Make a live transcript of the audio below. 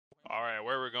Alright,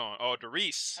 where are we going? Oh,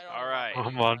 Riese. Alright.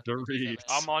 I'm on Riese.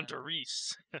 I'm on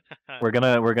Riese. We're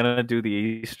gonna do the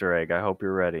Easter egg. I hope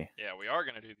you're ready. Yeah, we are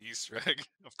gonna do the Easter egg.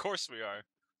 Of course we are.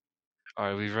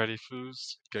 Are we ready,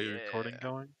 Foos? Get your recording Yeah.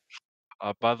 going.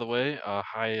 By the way,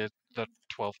 hi the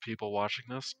 12 people watching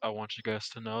this. I want you guys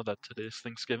to know that today's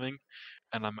Thanksgiving,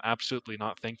 and I'm absolutely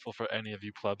not thankful for any of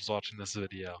you plebs watching this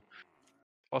video.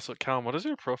 Also, Callum, what is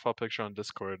your profile picture on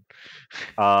Discord?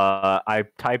 I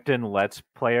typed in "Let's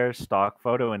Player" stock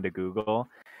photo into Google,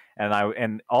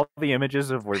 and all the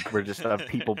images were just of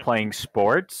people playing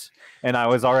sports, and I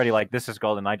was already like, "This is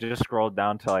gold." And I just scrolled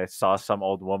down till I saw some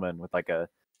old woman with like a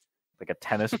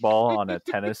tennis ball on a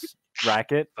tennis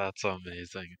racket. That's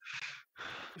amazing.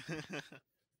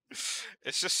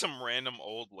 It's just some random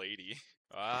old lady.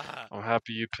 Ah. I'm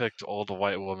happy you picked old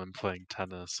white woman playing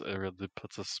tennis. It really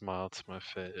puts a smile to my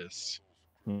face.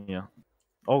 Yeah.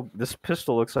 Oh, this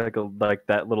pistol looks like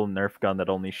that little Nerf gun that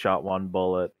only shot one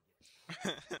bullet.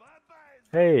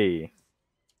 Hey.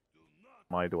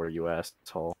 My door, you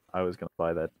asshole. I was gonna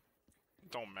buy that.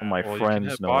 Don't matter. My Well, friends you can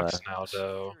hit know box that. now,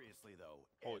 though.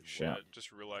 Holy shit, Yeah.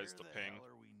 just realized the ping.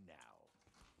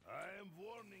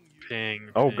 Ping.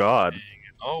 Oh, ping, God. ping.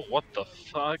 Oh, what the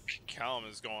fuck? Callum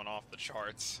is going off the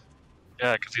charts.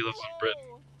 Yeah, because he lives in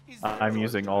Britain. I'm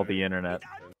using all the internet.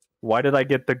 Why did I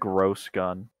get the gross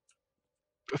gun?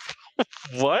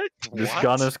 What? This What?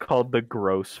 gun is called the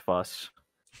Gross Fuss.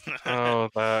 Oh,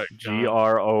 that gun.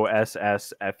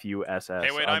 GROSSFUSS.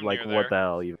 Hey, wait, I'm I'm like, near what there. the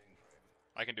hell? Even?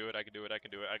 I can do it, I can do it, I can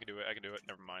do it, I can do it, I can do it.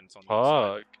 Never mind, it's on the other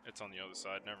side. Fuck. It's on the other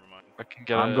side, never mind. I can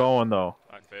get I'm it. going though.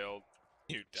 I failed.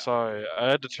 You died. Sorry, I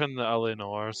had to turn the LA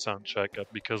Noir sound check up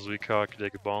because we cock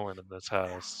dig ballin' in this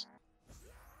house.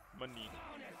 Money.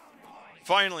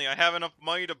 Finally, I have enough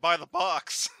money to buy the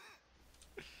box.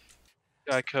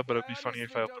 Yeah, I could, but it'd be funny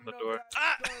if I opened the door.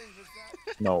 Ah!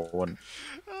 No one.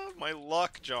 My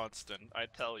luck, Johnston, I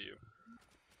tell you.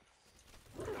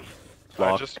 I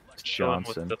Fuck just chilling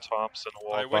with Johnson. the Thompson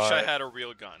while I wish I had a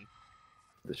real gun.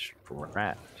 This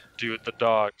rat. Dude, the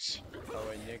dogs. Oh,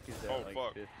 and Nick is at Oh, like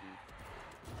fuck. 50.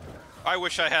 I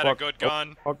wish I had a Fuck. good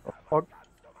gun. Fuck. Fuck.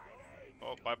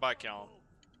 Oh, bye-bye, Callum.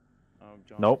 Oh,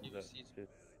 John Nope. is at 50.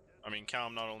 I mean,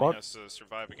 Callum not only Fuck. has to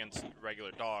survive against regular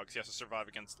dogs, he has to survive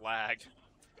against lag.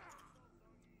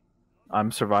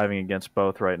 I'm surviving against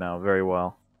both right now very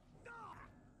well.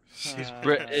 He's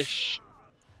British.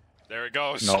 There it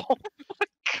goes. Nope.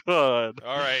 God.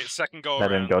 Alright, second go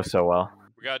That around. didn't go so well.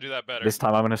 We gotta do that better. This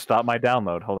time I'm gonna stop my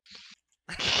download. Hold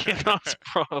That's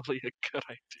probably a good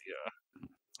idea.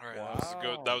 Alright,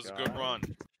 that was a good run.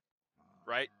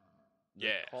 Right? The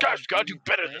Yeah. Call Guys, of gotta do Duty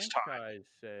better this time. franchise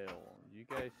Sale. You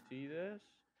guys see this?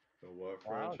 The what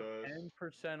Wow, franchise?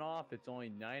 10% off. It's only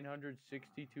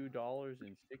 $962.60.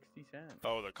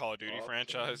 Oh, the Call of Duty Awesome.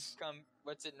 franchise?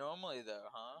 What's it normally though,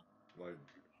 huh? Like,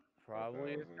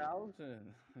 Probably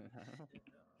 1,000. 1,000.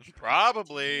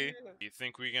 Probably. You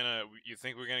think we're gonna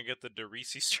get the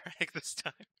Riese strike this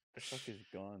time? The fuck is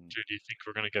gun? Dude, do you think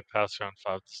we're gonna get past round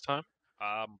 5 this time?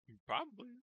 Probably.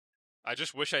 I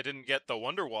just wish I didn't get the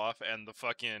Wonderwaff and the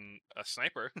fucking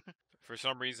sniper. For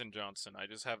some reason, Johnson, I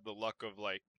just have the luck of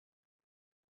like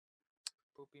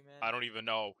Poopy man. I don't even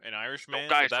know an Irishman.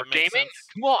 guys, Would that we're make gaming? sense?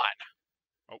 Come on!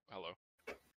 Oh, hello.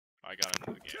 I got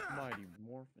into the game. Mighty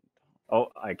Morphin. Oh,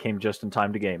 I came just in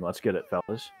time to game. Let's get it,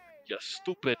 fellas. You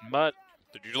stupid mutt.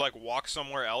 Did you like walk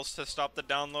somewhere else to stop the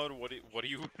download? What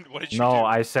did you do? No,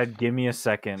 I said give me a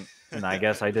second, and I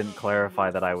guess I didn't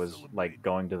clarify that I was like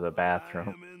going to the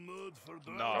bathroom.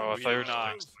 No, Oh, I we thought you were did just not.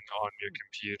 doing something on your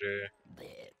computer.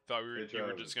 Thought Hey, you were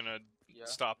Travis. just gonna Yeah.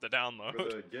 stop the download. for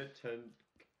the get 10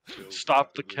 kills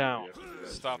Stop the actively, count. you have to do that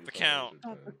Stop 3 the times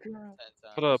count. a day. 10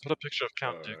 Put times. a picture of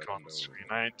Count Oh, Duke I on the know. screen.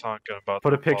 I ain't talking about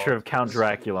Put a the picture of ball. Count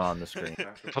Dracula on the screen.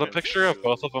 After Put a 10 picture of kills,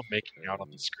 both of them making out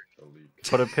on the screen. a leak.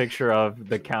 Put a picture of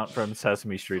the Count from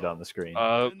Sesame Street on the screen.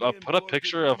 Put a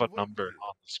picture of a number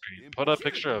on the screen. Put a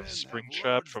picture of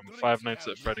Springtrap from Five Nights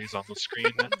at Freddy's on the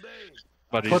screen.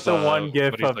 But Put the one but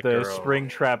gif he's of a the girl.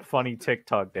 Springtrap funny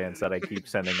TikTok dance that I keep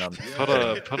sending on. Put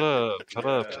a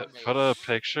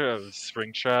picture of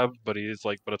Springtrap, but it's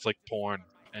like porn,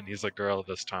 and he's a girl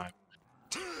this time.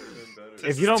 Even better. This If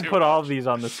is you don't too put all much. of these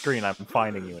on the screen, I'm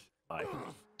finding you.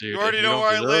 Dude, You if already know don't where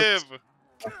I do live. this,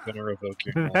 I'm gonna revoke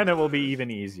your Then it will be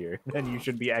even easier. Then you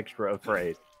should be extra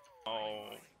afraid.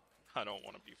 Oh, I don't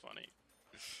want to be funny.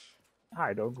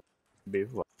 I don't want to be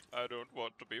funny. I don't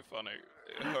want to be funny.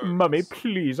 It hurts. Mummy,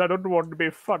 please, I don't want to be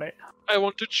funny. I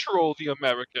want to troll the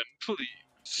American, It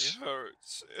please.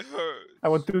 hurts. It hurts. I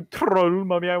want to troll,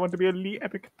 Mummy. I want to be a Lee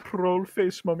epic troll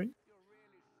face, Mummy.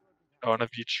 I want to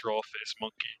be troll face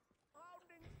monkey.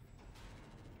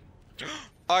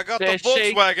 I got the They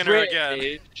say Volkswagener again.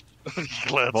 rage. Let's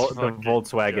The fucking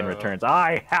Volkswagen go. returns.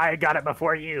 I got it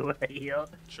before you.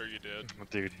 Sure you did.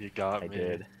 Dude, he got I me.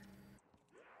 did.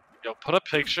 Yo, put a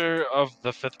picture of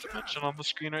the fifth dimension on the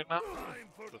screen right now.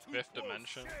 The fifth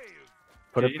dimension.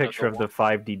 Put Yeah, a you know picture of the the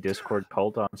 5D Discord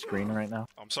cult on screen right now.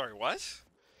 I'm sorry, what?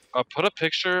 Put a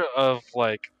picture of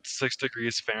like 6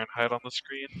 degrees Fahrenheit on the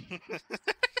screen.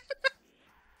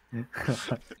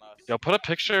 Yo, put a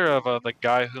picture of the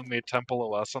guy who made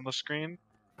Temple OS on the screen.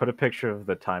 Put a picture of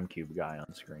the Time Cube guy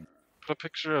on screen. Put a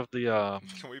picture of the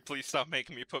Can we please stop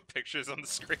making me put pictures on the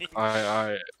screen?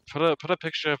 I put a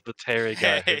picture of the Terry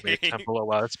guy who made Hey. Temple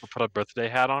OS, but put a birthday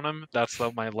hat on him. That's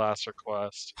my last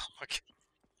request. Okay.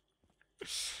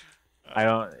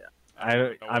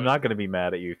 I'm not gonna be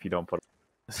mad at you if you don't put.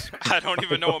 I don't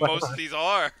even know what most of these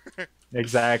are.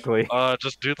 Exactly.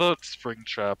 Just do the spring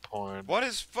trap porn. What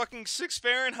is fucking 6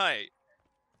 Fahrenheit?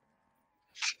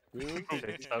 Dude,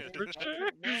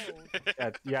 Temperature?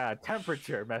 Yeah,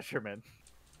 temperature measurement.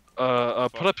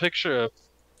 Put a picture of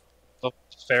the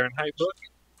Fahrenheit book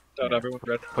that Yeah. everyone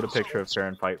read. Put a picture of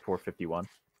Fahrenheit 451.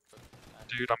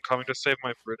 Dude, I'm coming to save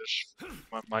my British,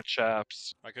 my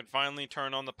chaps. I can finally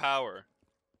turn on the power.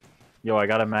 Yo, I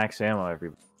got a max ammo.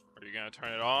 Everybody. Are you gonna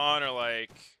turn it on or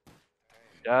like?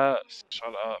 Yes,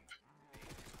 shut up.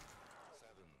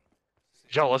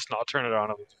 Yo, let's not turn it on.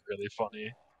 It was really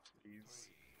funny.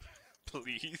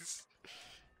 Please.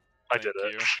 I did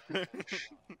Thank it.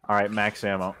 you. All right, max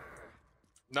ammo.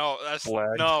 No, that's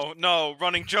Flag. no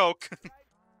running joke.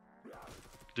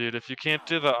 Dude, if you can't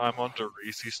do the I'm under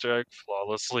Riese Easter egg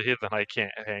flawlessly, then I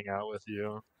can't hang out with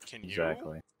you. Can you?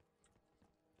 Exactly.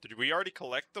 Did we already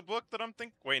collect the book that I'm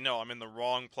thinking? Wait, no, I'm in the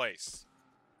wrong place.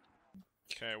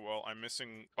 Okay, well, I'm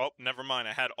missing... Oh, never mind.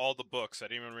 I had all the books. I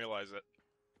didn't even realize it.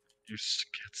 You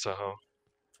schizo.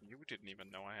 You didn't even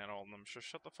know I had all of them.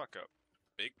 Shut the fuck up.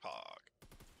 Big Pog.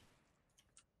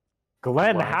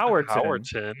 Glenn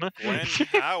Howerton. Glenn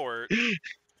Howard.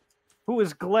 Who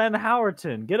is Glenn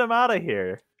Howerton? Get him out of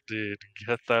here. Dude,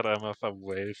 get that MF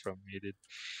away from me, dude.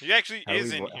 He actually How do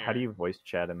is we in vo- here. How do you voice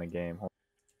chat in the game?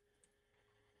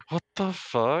 What the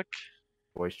fuck?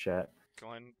 Voice chat.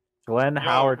 Glenn, Glenn Yo, who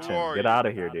Howerton. are Get you? out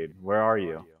of here, dude. Where are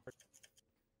you?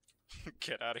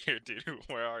 get out of here, dude.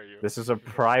 Where are you? This is a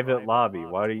private lobby.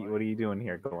 What are you doing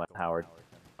here, Glenn Howard?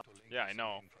 Yeah, I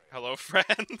know. Hello,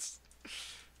 friends.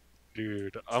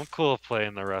 Dude, I'm cool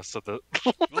playing the rest of the.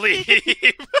 Leave.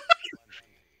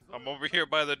 I'm over here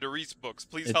by the Doris books.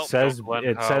 Please It help says me. Glenn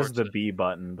it says the Howerton. B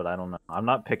button, but I don't know. I'm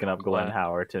not picking up Glenn Glenn.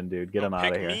 Howerton, dude. Get him out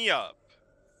Pick of here. me up.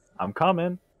 I'm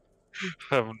coming.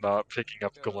 I'm not picking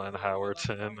up Glenn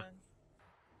Howerton.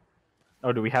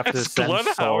 Oh, do we have to Is send Glenn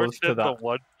souls to Howerton the the?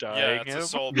 one Yeah, dying it's a him?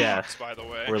 soul Yeah. box, by the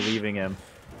way. We're leaving him.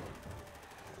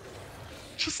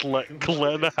 Just let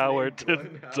Glenn His name, Howerton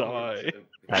Glenn die. Howerton.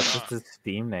 That's not? just his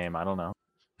Steam name. I don't know.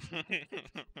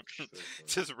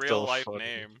 It's his real Still life funny.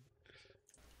 name.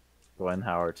 Glenn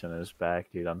Howerton is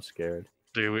back, dude. I'm scared.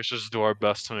 Dude, we should just do our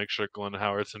best to make sure Glenn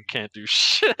Howerton can't do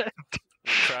shit.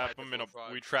 We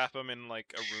trap him in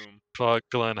like a room. Fuck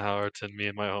Glenn Howerton. Me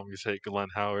and my homies hate Glenn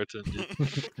Howerton.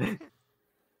 Dude,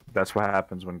 That's what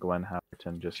happens when Glenn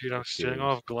Howerton just. Dude, I'm stealing appears.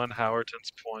 off Glenn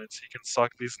Howerton's points. He can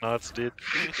suck these nuts, dude.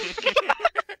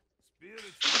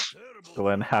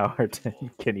 Glenn Howerton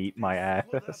can eat my ass.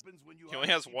 He only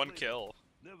has one kill.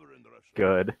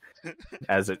 Good,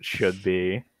 as it should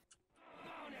be.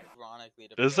 Ironically,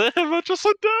 Is it him that just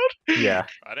went down? Yeah,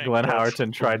 I didn't. Glenn That's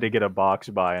Howerton tried to get a box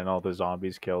by, and all the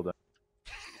zombies killed him.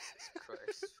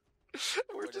 Christ.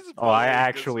 We're just Oh, I bullying this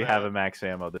actually have a man. max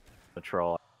ammo. The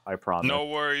troll. I promise. No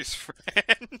worries,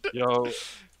 friend. Yo,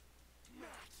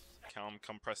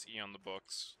 Come press E on the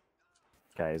books.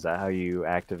 Okay, is that how you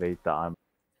activate the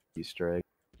Easter egg?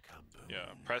 Yeah,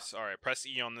 press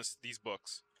E on these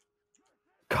books.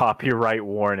 Copyright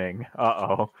warning.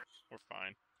 Uh-oh. We're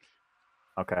fine.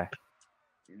 Okay.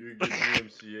 You get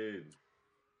DMCA'd.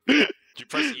 Did you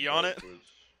press E on it?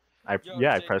 I Yo,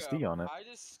 yeah, I Jacob, pressed E on it. I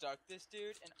just stuck this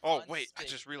dude and Oh, wait, I unstick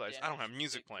just realized I don't have damage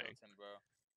music stick playing. built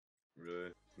in, bro.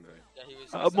 Really? Nice. Yeah, he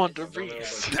was I'm under inside the-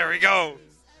 Reese. There we go.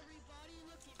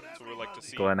 That's what we like to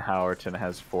see. Glenn Howerton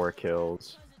has 4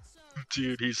 kills.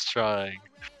 dude, he's trying.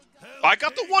 I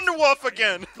got the Wonder Wolf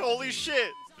again! Holy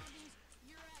shit!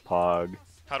 Pog.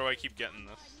 How do I keep getting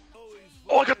this?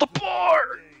 Oh, I got the bar!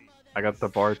 I got the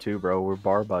bar too, bro. We're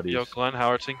bar buddies. Yo, Glenn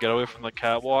Howerton, get away from the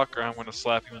catwalk or I'm gonna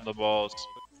slap you in the balls.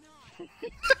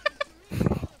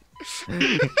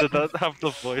 Did that have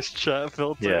the voice chat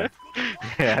filter? Yeah.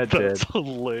 Yeah, it did. That's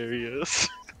hilarious.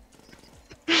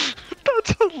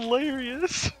 That's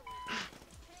hilarious.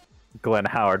 Glenn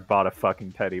Howard bought a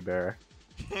fucking teddy bear.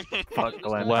 Fuck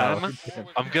Glenn Glenn? Howerton.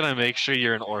 I'm gonna make sure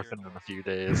you're an orphan in a few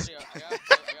days. I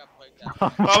got plague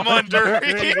down. I'm under.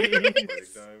 Break diamond. Damn,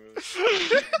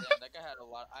 that guy had a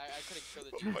lot. I could have killed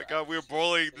the Oh dude. my god, we're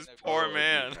bullying this poor Oh,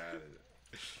 man. he had it.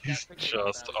 He's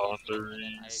just on the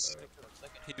Riese.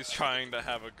 He's trying to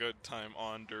have a good time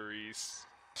on Doris.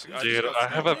 Dude, I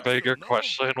have a bigger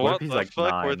question. What if What he's the like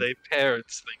fuck were 9? they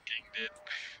parents thinking,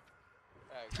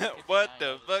 dude? What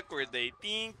the fuck were they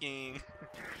thinking?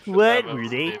 What That were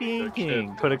was they maybe their kid,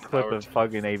 thinking? Put a Glenn clip of Howerton.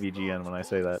 fucking AVG in when I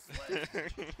say that.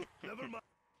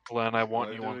 Glenn, I want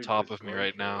Glenn you on doing top this of me Glenn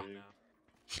right now.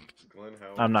 Flame. Glenn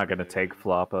Howard I'm not gonna Flame. take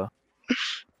Floppa.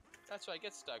 That's right,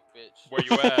 get stuck, bitch. Where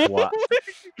you at? What?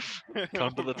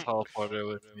 Come to the teleporter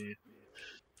with me.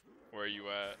 Where you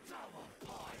at?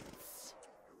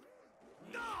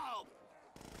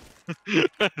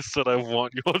 I said I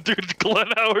want you. Oh, dude, Glenn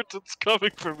Howerton's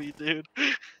coming for me, dude.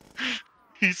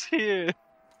 He's here.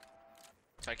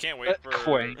 I can't wait for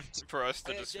Quaint. for us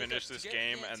to Hey, just Jacob, finish to this get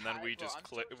game me a and then tie, we bro, just I'm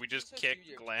click telling we you, just just kick so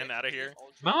you Glenn get out of here.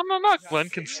 No, no, no. Glenn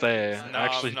can stay. No,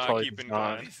 Actually, I'm not probably keeping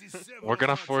not. Glenn. We're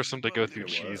gonna force him to go through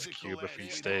What? Cheese Cube if he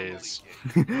stays.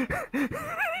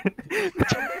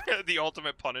 The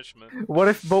ultimate punishment. what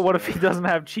if he doesn't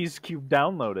have Cheese Cube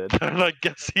downloaded? And I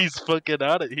guess he's fucking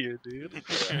out of here, dude.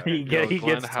 He, Yo, he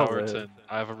Glenn gets to live. Howerton,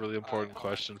 I have a really important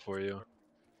question for you.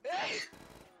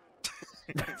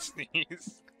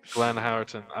 Sneeze. Glenn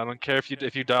Howerton, I don't care if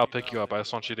you die, I'll pick you up. I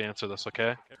just want you to answer this,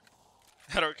 okay?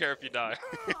 I don't care if you die.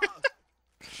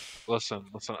 Listen,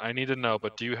 I need to know,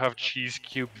 but do you have Cheese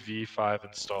Cube V5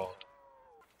 installed?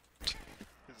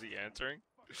 Is he answering?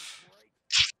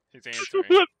 He's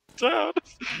answering. Down.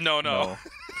 No. No.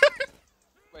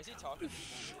 Wait, is he talking?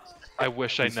 I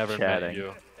wish I He's never chatting. met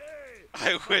you.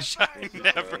 I wish I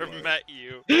never met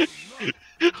you.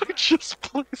 I just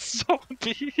play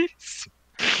zombies.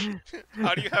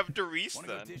 How do you have Doris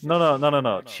then?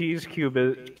 No. Cheese Cube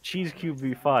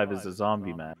V5 is a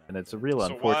zombie map, and it's a real So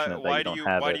unfortunate why that do you don't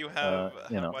have why it. do you have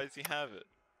you know. why does he have it?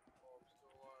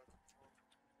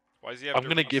 Why does he have I'm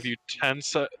gonna Doris? give you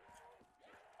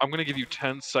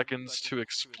 10 seconds to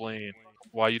explain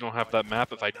why you don't have that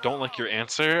map. If I don't like your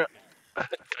answer,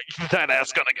 that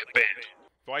ass gonna get banned.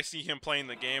 Do I see him playing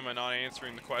the game and not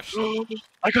answering the question?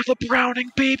 I got the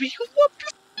Browning, baby. You love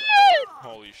this.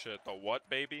 Holy shit, the what,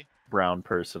 baby? Brown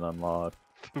person unlocked.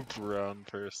 The brown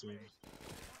person.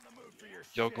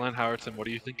 Yo, Glenn Howerton, what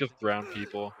do you think of brown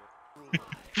people?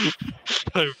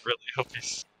 I really hope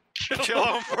he's. Kill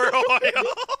him for oil!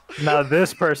 Now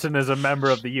this person is a member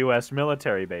of the U.S.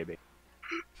 military, baby.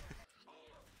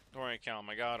 Don't worry, Callum,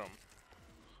 I got him.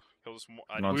 Kill this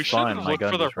I No, We it's should fine, my look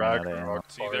gun for the just ran out of Ragnarok. ammo.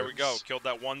 See, there we go. parts. Killed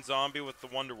that one zombie with the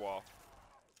Wonder Wall.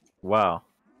 Wow.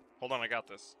 Hold on, I got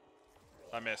this.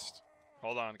 I missed.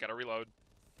 Hold on, gotta reload.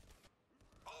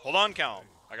 Hold on, Callum.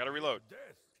 I gotta reload.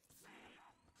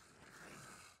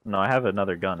 No, I have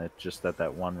another gun. It's just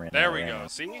that one ran out There of we ammo. go.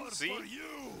 See?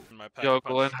 My pack Yo, a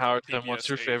punch Glenn Howerton, what's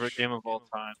your PPSH. favorite game of all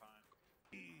time?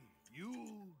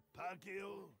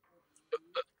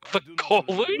 The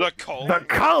Calling? The Call. The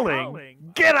calling!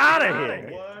 Get out of here!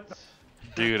 What?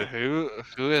 Dude, who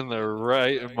in their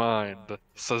right mind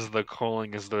says The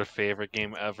Calling is their favorite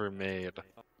game ever made?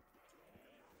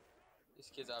 This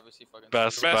kid's obviously fucking.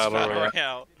 Best Best Battle Battle Royale.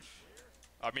 Royale.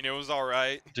 I mean, it was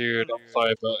alright. Dude, I'm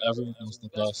sorry, but everyone knows the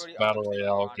That's best pretty Battle honestly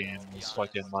Royale ironic, game to be was honest.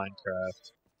 fucking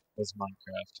Minecraft. Was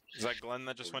Minecraft. Is that Glenn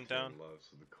that just went down? Loves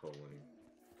the culling.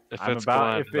 If I'm it's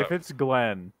about Glenn, if it's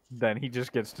Glenn, then he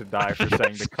just gets to die for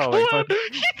saying the calling.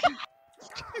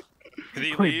 Did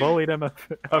he We leave? bullied him, Alright.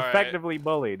 effectively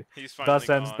bullied. He's finally Thus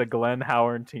ends gone. the Glenn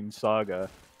Howerton saga.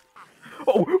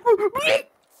 Oh!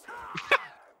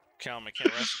 Callum, I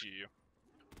can't rescue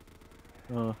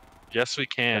you. yes, we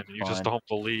can. That's You just fine. don't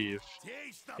believe.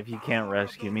 If you can't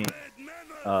rescue me,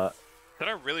 Did I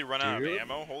really run out of Dude,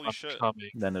 ammo? Holy I'm shit. coming.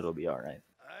 then it'll be alright.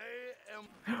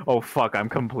 Oh fuck, I'm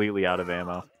completely out of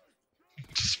ammo.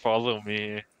 Just follow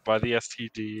me. Buy the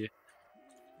STD. The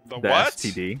The what?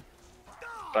 STD.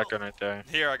 That gun right there.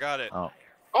 Here, I got it. Oh.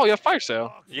 Oh, yeah, fire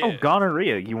sale. Yeah. Oh,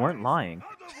 gonorrhea, you weren't lying.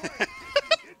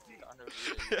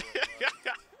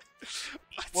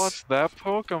 What's that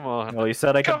Pokemon? Well, you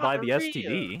said I could buy the Gonorrhea.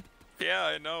 STD. Yeah,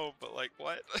 I know, but like,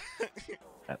 what?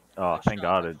 Oh, thank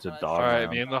God it's a dog. Alright,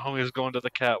 round. me and the homies going to the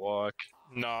catwalk.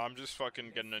 No, I'm just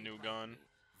fucking getting a new gun.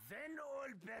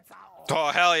 Oh,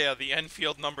 hell yeah, the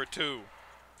Enfield number 2.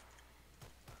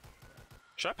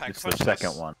 Should I pack It's a punch the second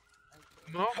this? one.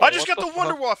 No, I just what got the fuck?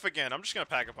 Wonder Waff again. I'm just gonna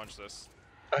pack a punch this.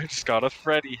 I just got a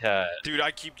Freddy hat. Dude,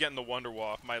 I keep getting the Wonder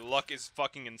Waff. My luck is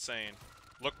fucking insane.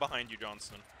 Look behind you,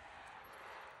 Johnston.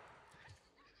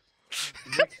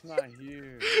 Nick's not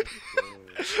here.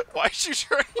 Let's go. Why'd you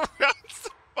turn around so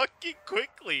fucking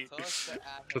quickly? Tell us to add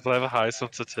Because him I have a back. high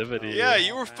sensitivity. Yeah, don't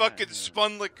you were at fucking him.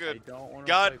 spun like I a don't wanna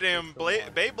goddamn play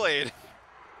pistol watch. Beyblade.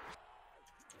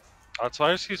 That's why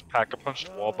I just use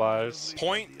pack-a-punched wall buys.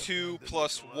 0.2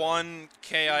 plus 1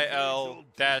 KIL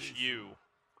dash U.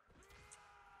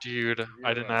 Dude,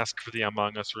 I didn't ask for the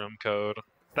Among Us room code.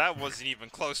 That wasn't even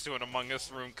close to an Among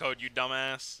Us room code, you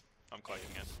dumbass. I'm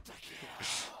collecting it.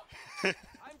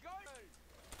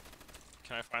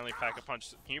 Can I finally pack a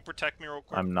punch? Can you protect me real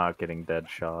quick? I'm not getting dead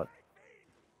shot.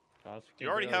 You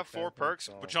already have 4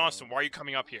 perks, but Johnston, why are you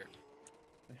coming up here?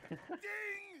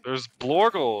 There's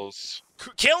Blorgles.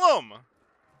 Kill him!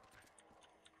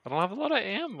 I don't have a lot of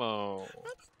ammo.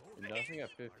 Johnson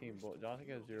got 15 bullets. Johnson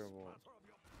got 0 bullets.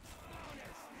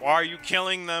 Why are you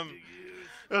killing them?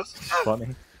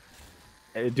 Funny.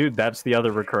 Dude, that's the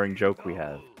other recurring joke we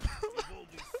have.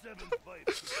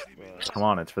 Come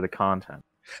on, it's for the content.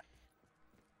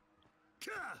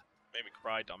 Made me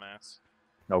cry, dumbass.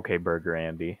 Okay, Burger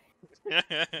Andy.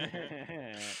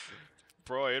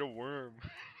 Bro, I ate a worm.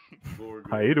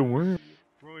 I ate a worm.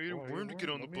 Bro, I ate a Oh, worm to get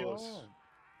on the let me bus. on.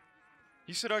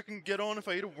 He said I can get on if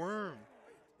I eat a worm.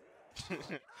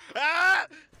 Ah!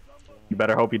 You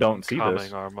better hope you don't see Coming,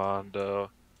 this.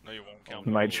 Armando. No, you won't count.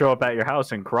 He might show up at your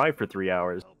house and cry for 3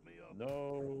 hours.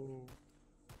 No.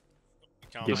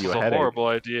 Count. Give This you is a a headache. horrible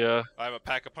idea. I have a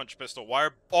pack-a-punch pistol. Why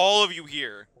are all of you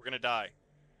here? We're gonna die.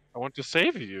 I want to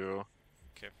save you.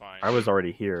 Okay, fine. I was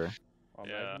already here. Oh,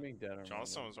 Yeah. imagine being dead or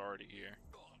Johnson was already here.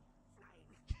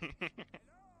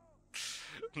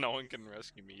 No one can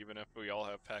rescue me, even if we all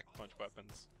have pack-a-punch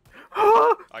weapons.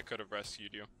 I could have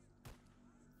rescued you.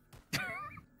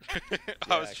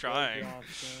 I was trying.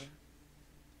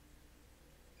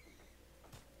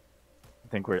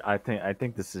 I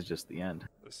think this is just the end.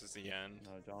 This is the end.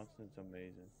 No, Johnson's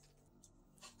amazing.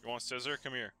 You want scissor?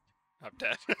 Come here. I'm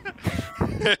dead.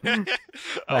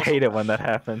 I hate it when that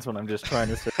happens when I'm just trying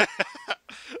to say.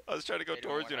 I was trying to go Hey,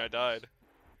 don't towards you and I worry. died.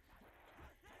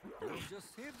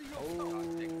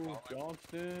 Oh,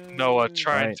 Johnson. Noah,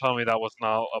 try and Right. tell me that was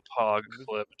not a pog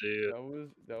clip, dude.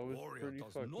 That was pretty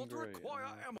fucking great.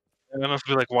 And then I was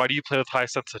be like, why do you play with high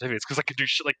sensitivity? It's because I can do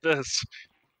shit like this.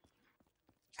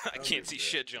 I can't see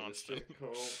shit, Johnston.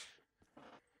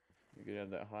 You could have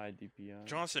that high DPI.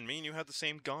 Johnson, me and you had the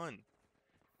same gun.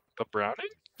 The Browning?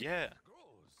 Yeah.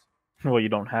 Well, you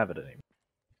don't have it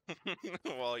anymore.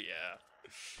 Well, yeah.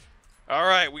 All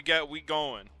right, we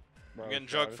going. Bro, I'm getting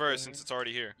Travis Jug first in since it's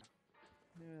already here.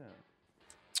 here?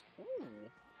 Yeah. Ooh.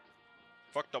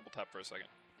 Fuck double tap for a second.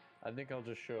 I think I'll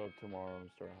just show up tomorrow and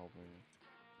start helping you.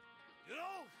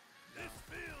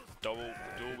 Dual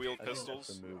wield I think that's pistols.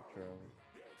 the move, Travis.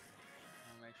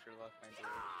 I'll make sure left hand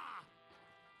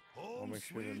I'll make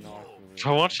sure to knock you. So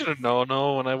I want you to know,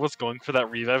 Noah, when I was going for that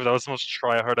revive, that was the most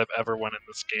try-hard I've ever went in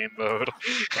this game mode.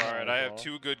 All right, I have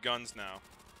 2 good guns now.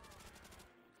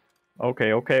 Okay,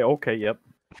 yep.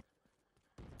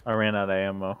 I ran out of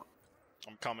ammo.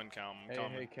 I'm coming, Cal. I'm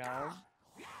coming. Hey, Callum.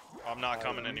 I'm not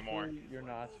coming anymore. You're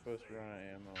not supposed to run out of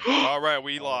ammo. All right,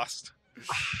 we lost.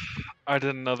 I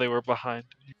didn't know they were behind.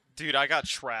 Dude, I got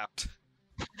trapped.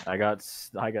 I got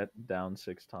down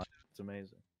 6 times. It's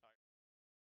amazing.